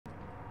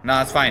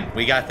No, it's fine.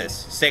 We got this.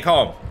 Stay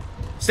calm.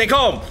 Stay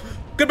calm.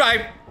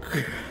 Goodbye.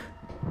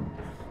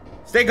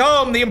 Stay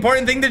calm. The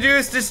important thing to do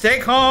is to stay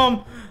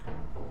calm.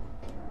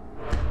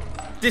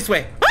 This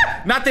way.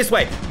 Ah! Not this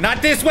way.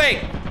 Not this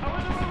way.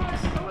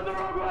 I went the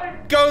wrong way.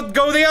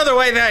 Go the other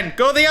way then.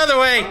 Go the other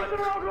way. I went the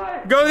wrong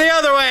way. Go the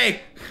other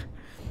way.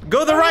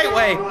 Go the right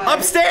way.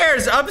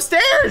 Upstairs.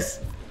 Upstairs.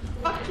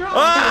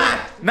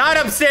 Ah! Not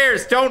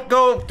upstairs. Don't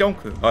go. Don't.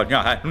 Oh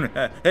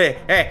no.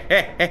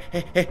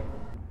 Hey.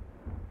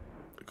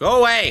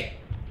 Go away.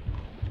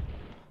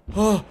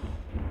 Oh.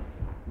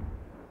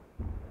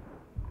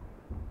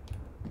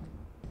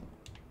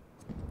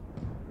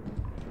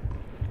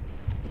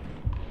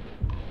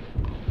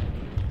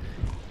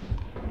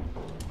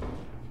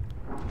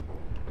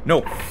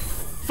 No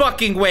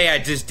fucking way I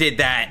just did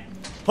that.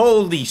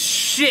 Holy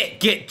shit,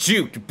 get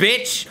juked,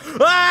 bitch.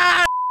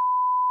 Ah!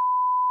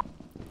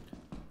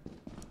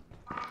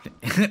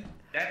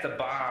 That's a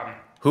bomb.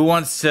 Who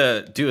wants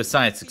to do a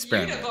science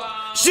experiment?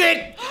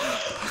 Shit!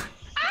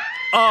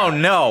 Oh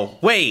no,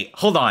 wait,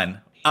 hold on.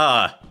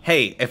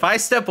 Hey, if I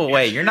step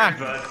away, you're not,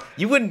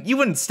 you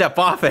wouldn't step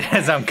off it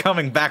as I'm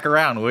coming back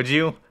around, would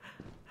you?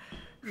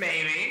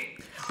 Maybe.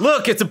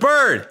 Look, it's a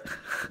bird.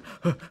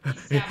 You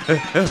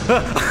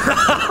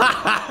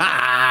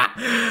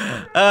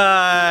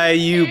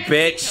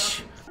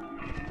bitch.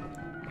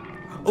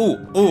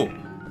 Ooh.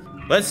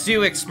 Let's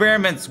do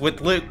experiments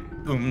with Luke,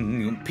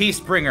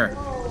 Peacebringer.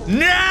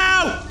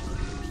 No!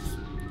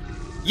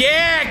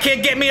 Yeah,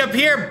 can't get me up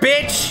here,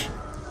 bitch.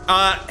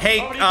 Hey,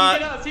 He can get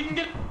us. He can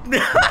get.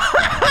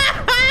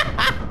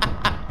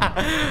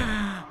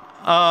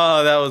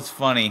 Oh, that was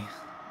funny.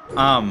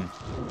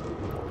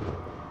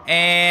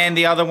 And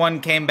the other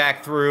one came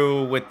back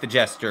through with the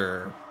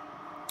jester.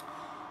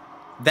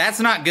 That's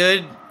not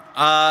good.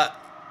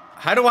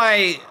 How do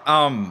I,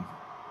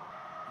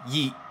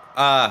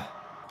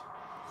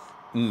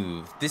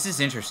 ooh, this is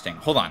interesting.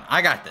 Hold on,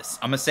 I got this.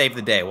 I'm gonna save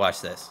the day,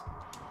 watch this.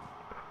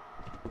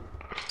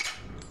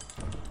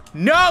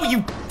 No,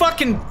 you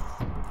fucking...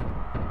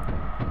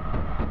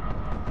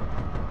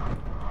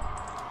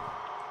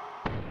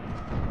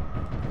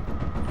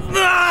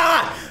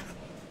 Ah!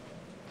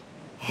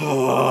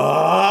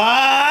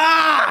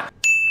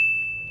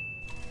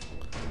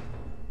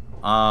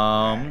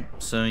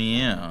 So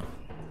yeah.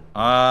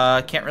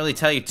 Can't really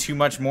tell you too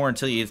much more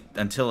until you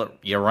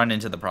run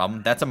into the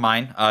problem. That's a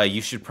mine.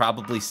 You should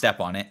probably step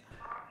on it.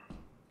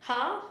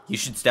 Huh? You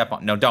should step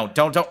on. No, don't.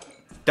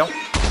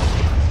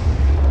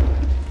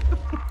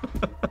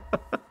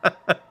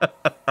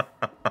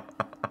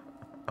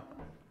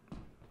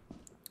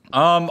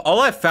 All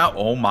I found.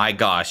 Oh my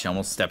gosh! I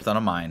almost stepped on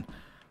a mine.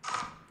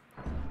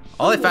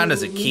 All I found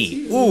is a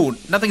key. Ooh,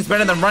 nothing's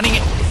better than running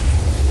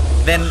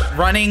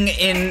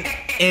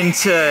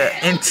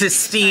into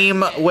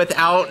Steam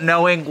without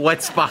knowing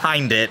what's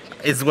behind it,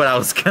 is what I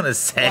was gonna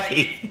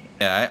say.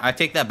 Yeah, I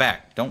take that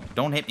back.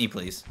 Don't hit me,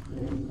 please.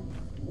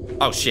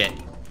 Oh shit.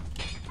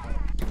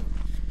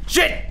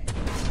 Shit!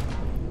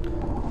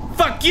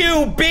 Fuck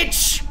you,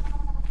 bitch!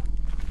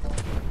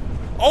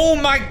 Oh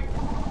my...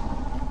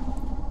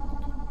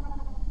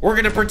 We're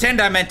gonna pretend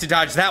I meant to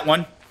dodge that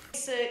one.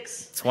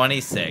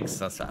 26,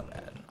 that's not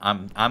bad.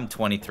 I'm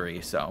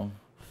 23, so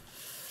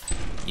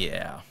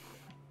yeah.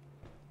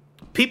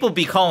 People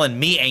be calling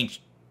me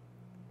ancient.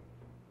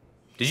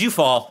 Did you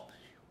fall?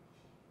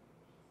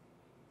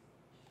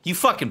 You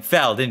fucking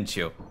fell, didn't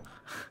you?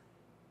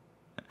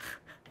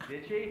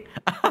 Did she?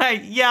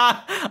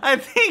 Yeah, I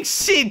think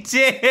she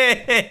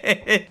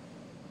did.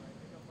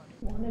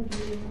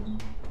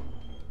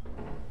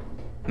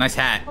 Nice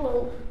hat.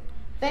 Oh,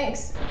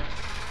 thanks.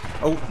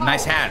 Oh,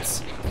 nice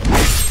hats.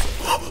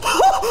 What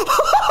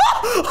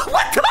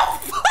the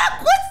fuck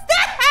was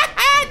that?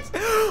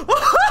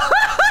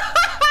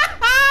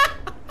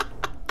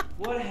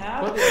 What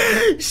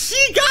happened?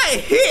 She got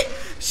hit.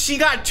 She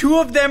got two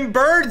of them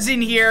birds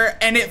in here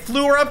and it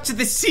flew her up to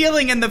the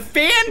ceiling and the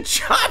fan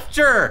chopped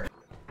her.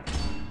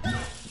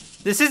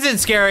 This isn't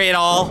scary at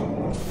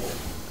all.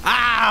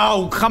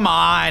 Ow, come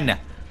on.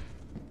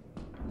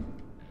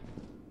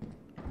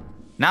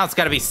 Now it's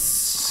gotta be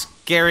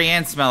scary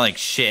and smell like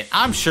shit.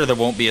 I'm sure there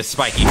won't be a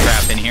spiky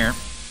trap in here.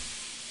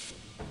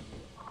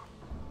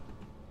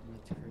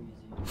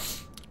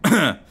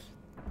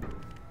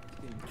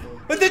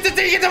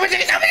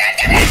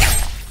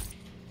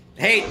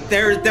 Hey,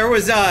 there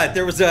was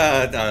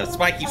a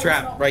spiky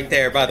trap right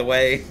there, by the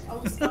way.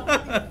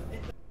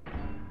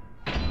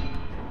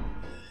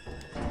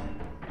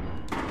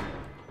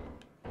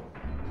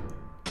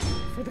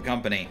 For the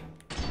company.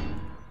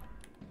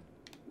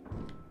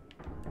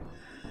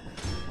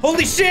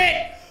 Holy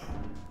shit!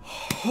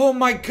 Oh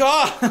my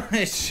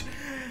gosh!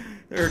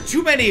 There are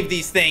too many of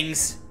these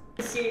things.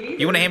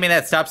 You want to hand me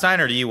that stop sign,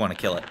 or do you want to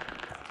kill it?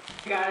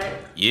 Got it.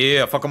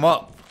 Yeah, fuck him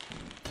up.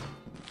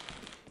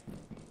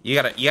 You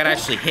gotta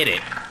actually hit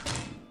it.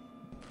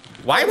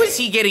 Why was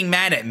he getting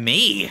mad at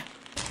me?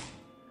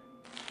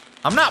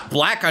 I'm not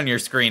black on your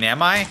screen,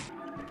 am I?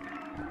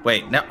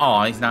 Wait, no,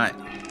 oh, he's not.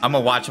 I'm gonna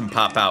watch him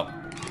pop out.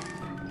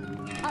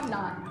 I'm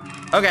not.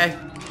 Okay.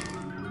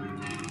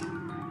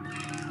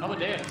 How about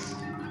dance?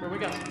 We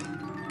got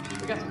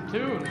some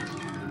tunes.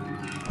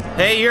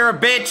 Hey, you're a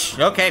bitch.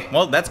 Okay,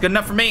 well, that's good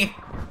enough for me.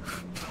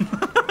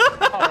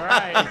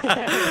 Alright.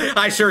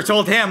 I sure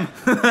told him.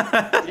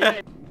 Yeah.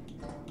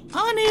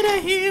 I need a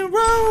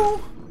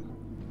hero.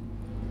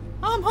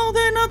 I'm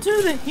holding on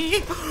to the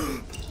heat.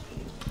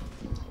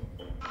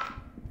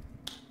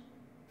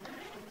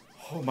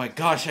 Oh my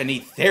gosh, I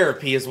need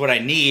therapy is what I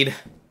need.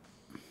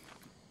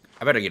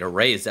 I better get a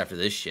raise after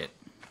this shit.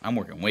 I'm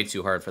working way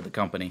too hard for the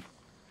company.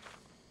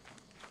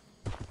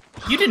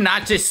 You did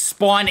not just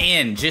spawn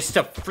in just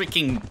to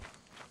freaking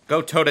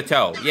go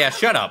toe-to-toe. Yeah,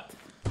 shut up.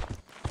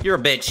 You're a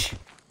bitch.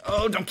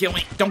 Oh, don't kill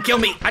me. Don't kill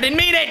me. I didn't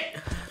mean it.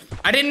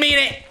 I didn't mean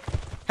it.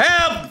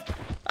 Help!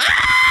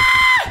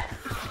 Ah!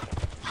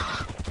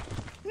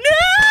 No!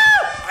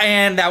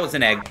 And that was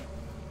an egg.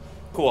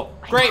 Cool.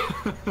 Great.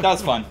 That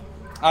was fun.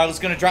 I was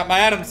gonna drop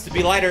my items to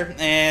be lighter,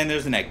 and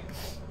there's an egg.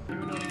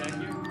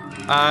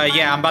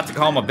 Yeah, I'm about to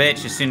call him a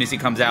bitch as soon as he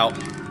comes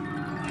out.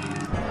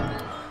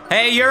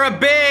 Hey, you're a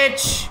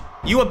bitch!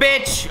 You a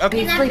bitch!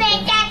 Okay.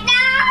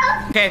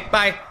 Okay,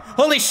 bye.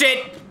 Holy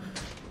shit!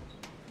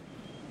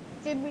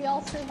 Did we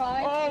all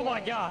survive? Oh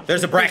my god.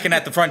 There's a Bracken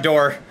at the front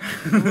door.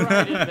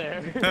 Right in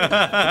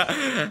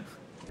there.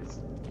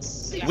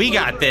 We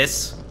got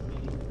this.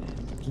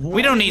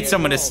 We don't need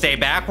someone to stay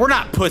back. We're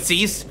not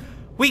pussies.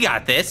 We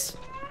got this.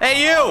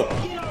 Hey, you!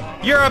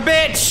 You're a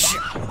bitch!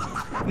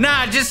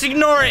 Nah, just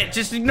ignore it.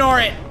 Just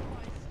ignore it.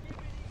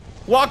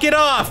 Walk it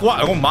off.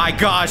 Oh my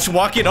gosh,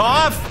 walk it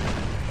off.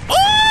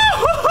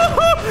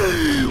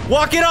 Oh!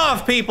 Walk it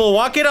off, people.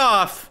 Walk it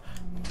off.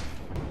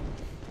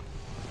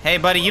 Hey,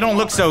 buddy, you don't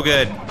look so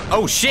good.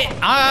 Oh, shit.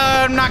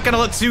 I'm not gonna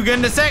look too good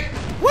in a sec.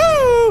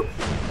 Woo!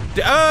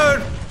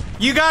 Dude,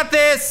 you got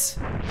this.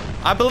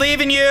 I believe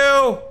in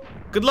you.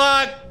 Good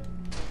luck.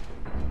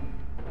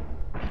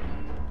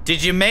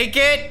 Did you make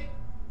it?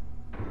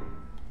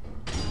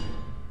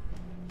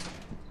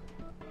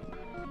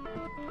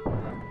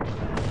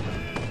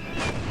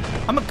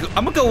 I'm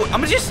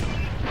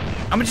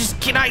gonna just,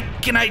 can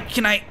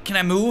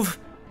I move?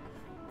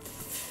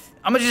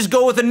 I'm gonna just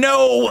go with a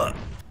no.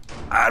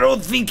 I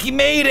don't think he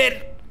made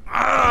it.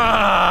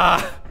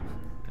 Ah.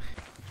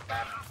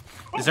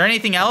 Is there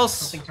anything else?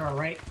 Something to our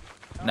right.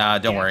 Nah,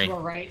 don't worry. To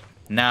our right.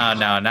 No,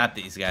 not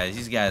these guys.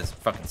 These guys are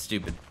fucking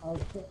stupid.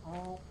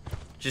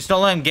 Just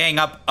don't let them gang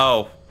up.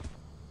 Oh.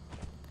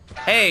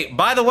 Hey,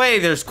 by the way,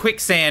 there's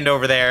quicksand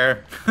over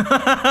there.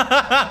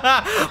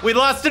 We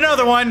lost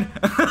another one.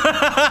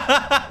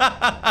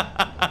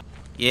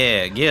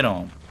 Yeah, get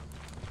him.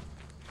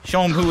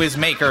 Show him who his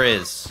maker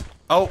is.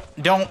 Oh,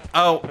 don't.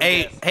 Oh,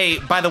 hey,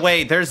 by the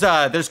way, there's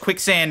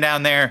quicksand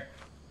down there.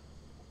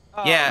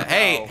 Oh, yeah,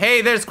 no.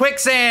 hey, there's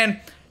quicksand.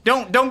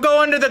 Don't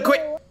go under the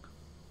quick.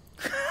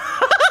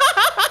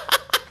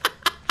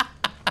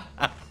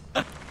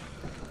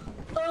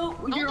 Oh,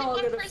 you're all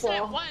Only one gonna person at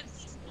fall.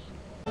 once.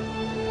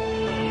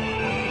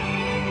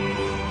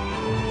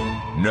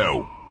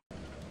 No.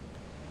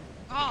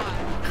 God.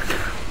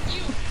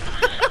 You.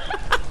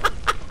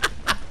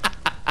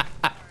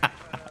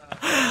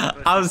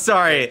 I'm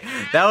sorry.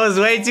 That was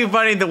way too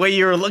funny the way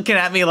you were looking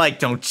at me like,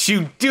 don't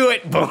you do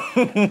it, boom.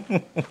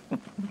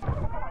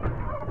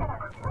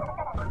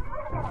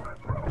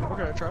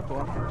 Okay, trap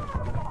one.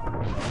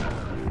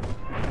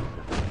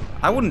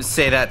 I wouldn't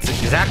say that's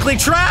exactly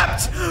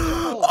trapped.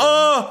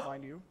 Oh,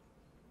 Mind you.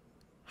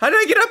 how did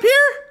I get up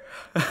here?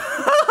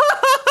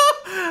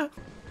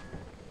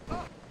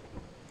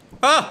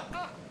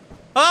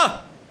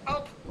 Oh.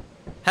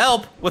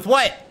 Help with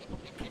what?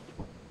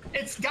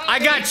 It's got I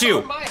got me you.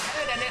 on my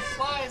head and it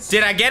flies.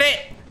 Did I get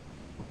it?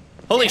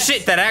 Holy Yes.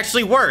 shit, that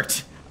actually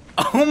worked.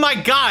 Oh my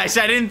gosh,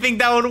 I didn't think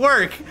that would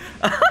work.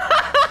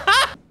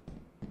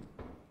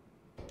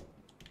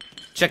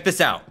 Check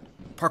this out.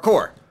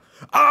 Parkour.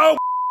 Oh!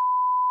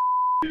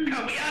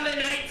 Call me on the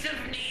night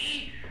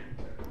symphony.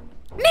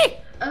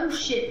 Oh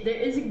shit, there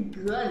is a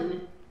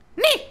gun.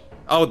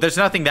 Oh, there's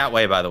nothing that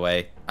way, by the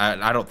way.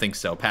 I don't think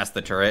so. Past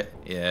the turret.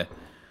 Yeah.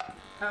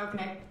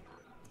 Okay.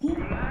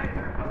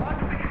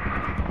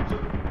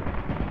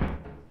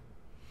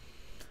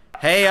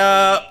 Hey,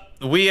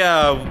 we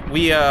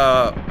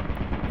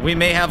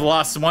may have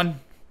lost someone.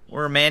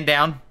 Or a man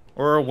down.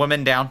 Or a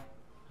woman down.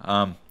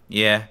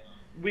 Yeah.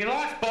 We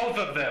lost both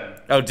of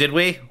them. Oh, did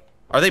we?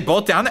 Are they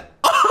both down there?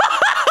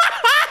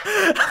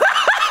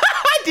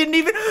 I didn't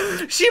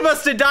even... She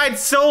must have died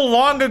so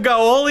long ago.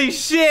 Holy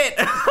shit.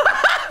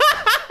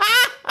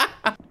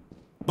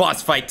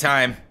 Boss fight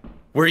time.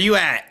 Where you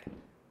at?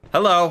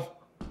 Hello.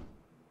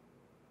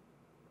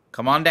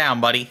 Come on down,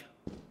 buddy.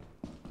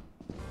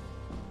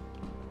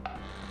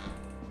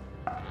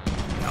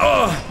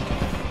 Oh.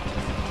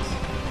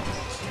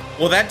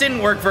 Well, that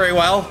didn't work very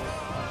well.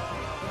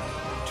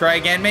 Try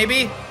again,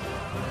 maybe?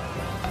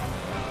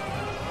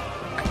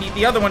 I need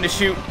the other one to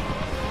shoot.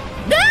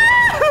 No!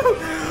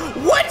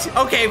 What?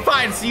 Okay,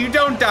 fine. So you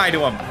don't die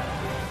to him.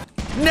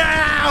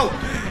 No!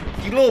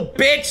 You little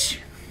bitch!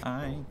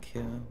 I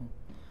kill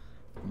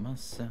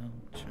myself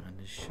trying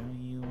to show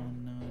you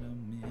I'm not a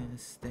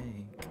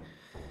mistake.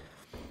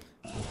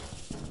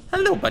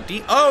 Hello,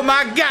 buddy. Oh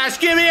my gosh,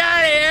 get me out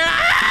of here!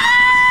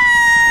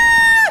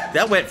 Ah!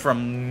 That went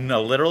from a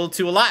little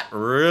to a lot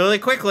really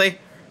quickly.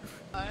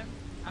 All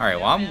right,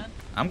 well,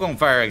 I'm going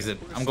fire exit.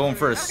 I'm going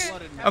for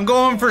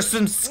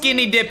some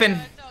skinny dipping.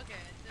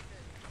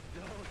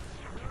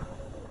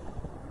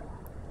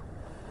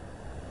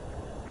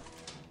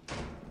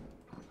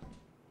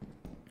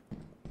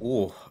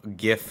 Ooh,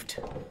 gift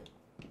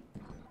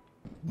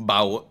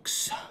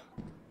box.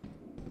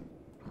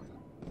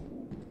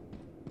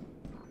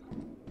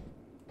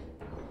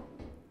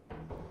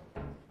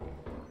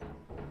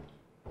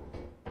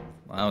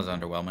 Well, that was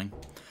underwhelming.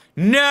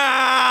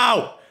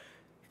 No!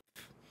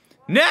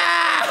 No!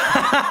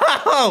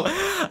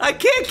 I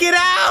can't get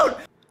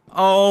out!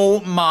 Oh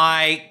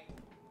my.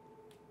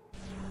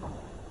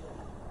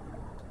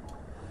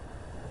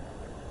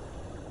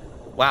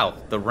 Wow,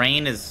 the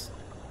rain is...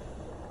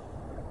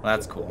 Well,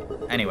 that's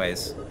cool.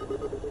 Anyways.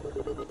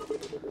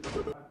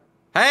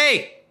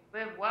 Hey!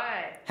 Wait, what?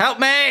 Help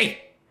me!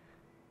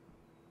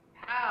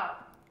 How?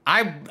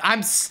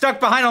 I'm stuck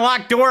behind a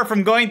locked door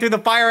from going through the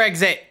fire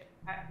exit.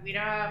 We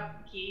don't have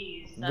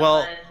keys.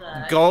 Well,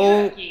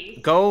 go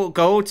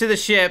to the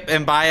ship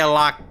and buy a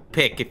lock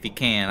pick if you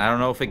can. I don't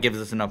know if it gives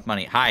us enough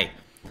money. Hi.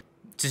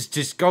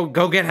 Just go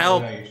get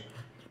help.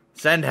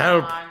 Send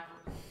help.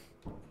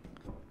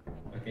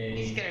 Okay.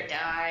 He's gonna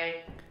die.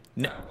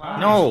 No,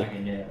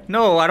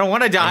 I don't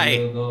want to die.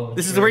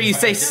 This is where you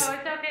say... No, it's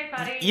okay,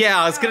 buddy.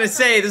 Yeah, I was gonna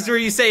say, this is where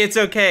you say it's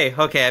okay.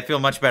 Okay, I feel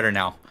much better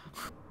now.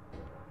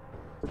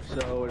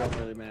 So it don't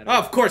really matter. Oh,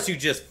 of course you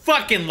just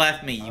fucking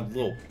left me, you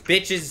little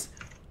bitches.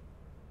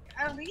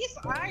 At least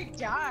I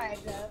died.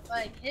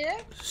 Like him?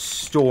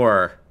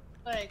 Store.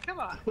 Like, come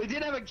on. We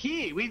did have a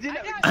key. We did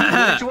have a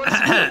key. What did you want us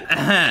to do?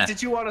 What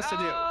did you want us to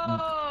do?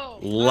 Oh,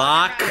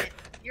 Lock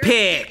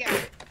pick.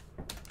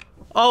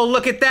 Oh,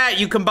 look at that.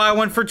 You can buy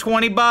one for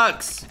 20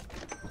 bucks.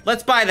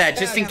 Let's buy that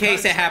just in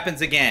case it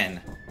happens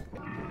again.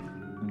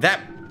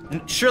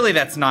 Surely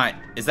that's not...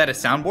 Is that a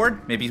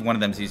soundboard? Maybe one of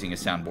them's using a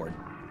soundboard.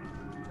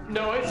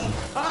 No, it's...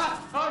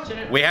 Ah! Oh,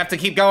 shit. We have to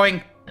keep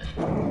going.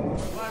 Run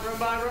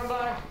by.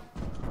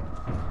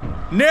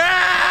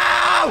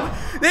 No!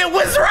 It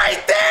was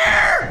right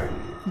there!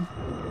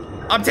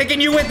 I'm taking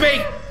you with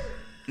me.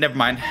 Never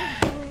mind.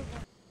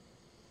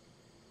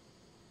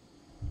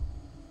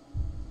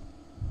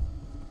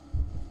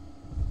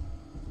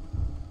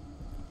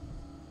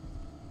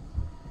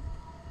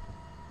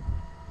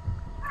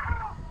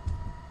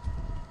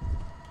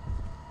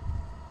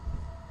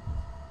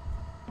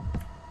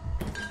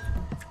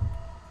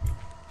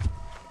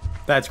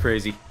 That's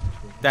crazy.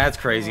 That's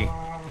crazy.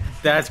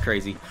 That's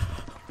crazy.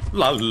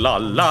 La la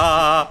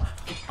la.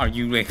 Are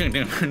you?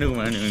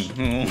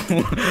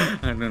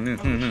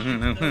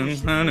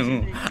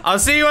 I'll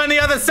see you on the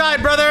other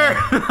side, brother.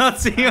 I'll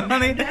see you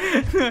on the...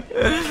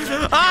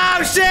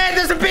 Oh shit!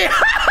 There's a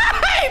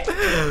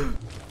beehive.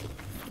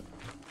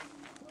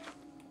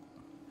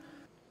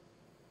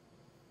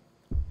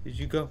 Did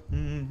you go?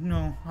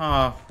 No.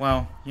 Oh,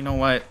 well, you know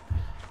what?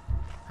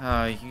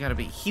 You gotta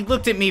be... He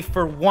looked at me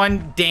for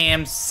one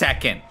damn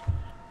second.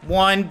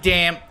 One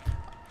damn...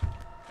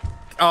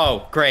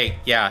 Oh, great.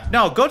 Yeah.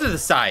 No, go to the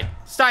side.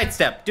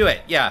 Sidestep. Do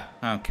it. Yeah.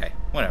 Okay.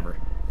 Whatever.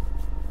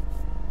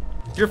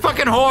 You're a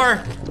fucking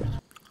whore.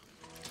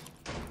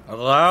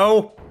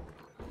 Hello?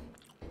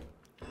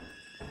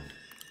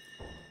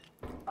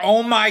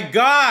 Oh my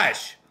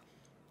gosh.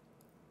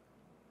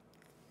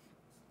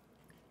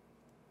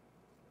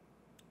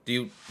 Do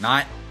you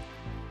not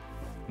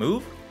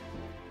move?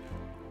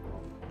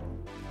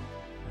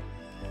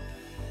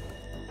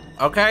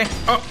 Okay.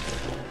 Oh.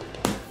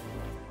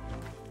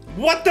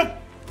 What the?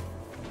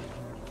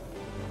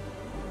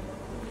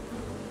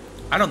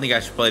 I don't think I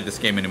should play this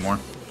game anymore.